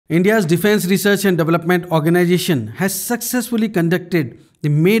India's Defence Research and Development Organization has successfully conducted the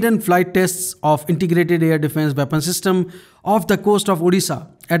maiden flight tests of Integrated Air Defence Weapon System off the coast of Odisha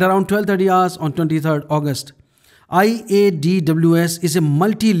at around 12:30 hours on 23rd August. IADWS is a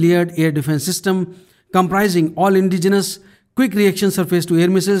multi-layered air defence system comprising all indigenous quick reaction surface to air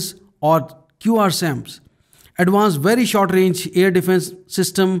missiles or QRSAMs, advanced very short range air defence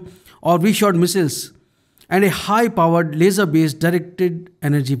system or VSHORADS missiles, and a high-powered laser-based directed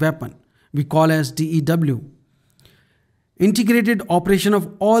energy weapon we call as DEW. Integrated operation of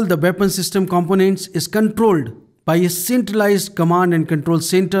all the weapon system components is controlled by a centralized command and control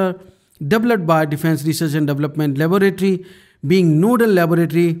center developed by Defence Research and Development Laboratory, being nodal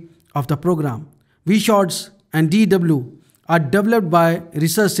laboratory of the program. VSHORADS and DEW are developed by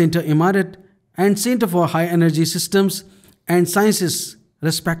Research Center Emarat and Center for High Energy Systems and Sciences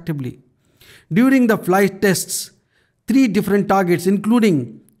respectively. During the flight tests, 3 different targets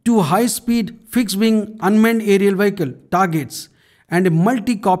including 2 high-speed fixed-wing unmanned aerial vehicle targets and a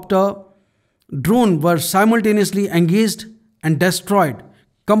multi-copter drone were simultaneously engaged and destroyed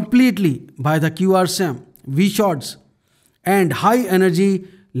completely by the QRSAM, VSHORADS and high-energy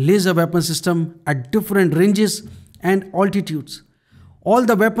laser weapon system at different ranges and altitudes. All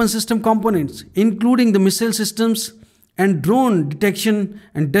the weapon system components, including the missile systems and drone detection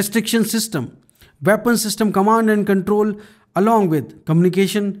and destruction system, weapon system command and control, along with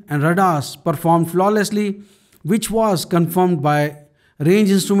communication and radars, performed flawlessly, which was confirmed by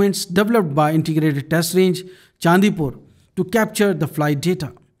range instruments developed by Integrated Test Range, Chandipur, to capture the flight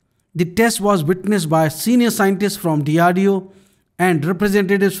data. The test was witnessed by senior scientists from DRDO and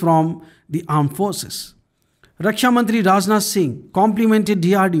representatives from the armed forces. Raksha Mantri Rajnath Singh complimented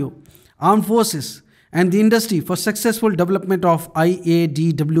DRDO, armed forces and the industry for successful development of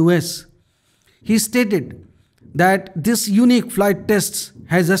IADWS. He stated that this unique flight tests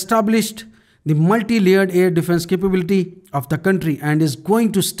has established the multi-layered air defense capability of the country and is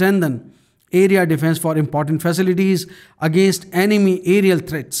going to strengthen area defense for important facilities against enemy aerial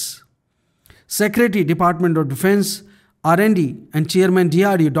threats. Secretary, Department of Defense, R&D and Chairman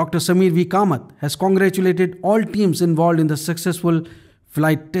DRDO Dr. Samir V. Kamath has congratulated all teams involved in the successful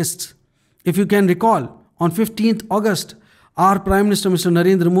flight tests. If you can recall, on 15th August, our Prime Minister Mr.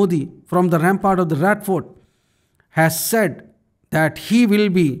 Narendra Modi from the rampart of the Red Fort has said that he will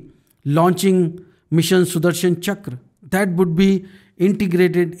be launching Mission Sudarshan Chakra. That would be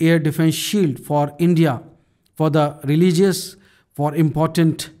integrated air defense shield for India, for the religious, for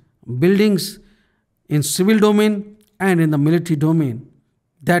important buildings in civil domain and in the military domain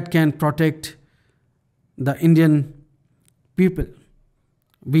that can protect the Indian people.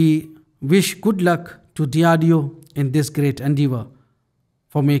 We wish good luck to DRDO in this great endeavor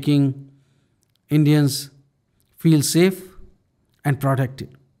for making Indians feel safe and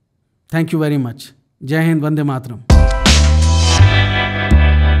protected. Thank you very much. Jai Hind, Vande Mataram.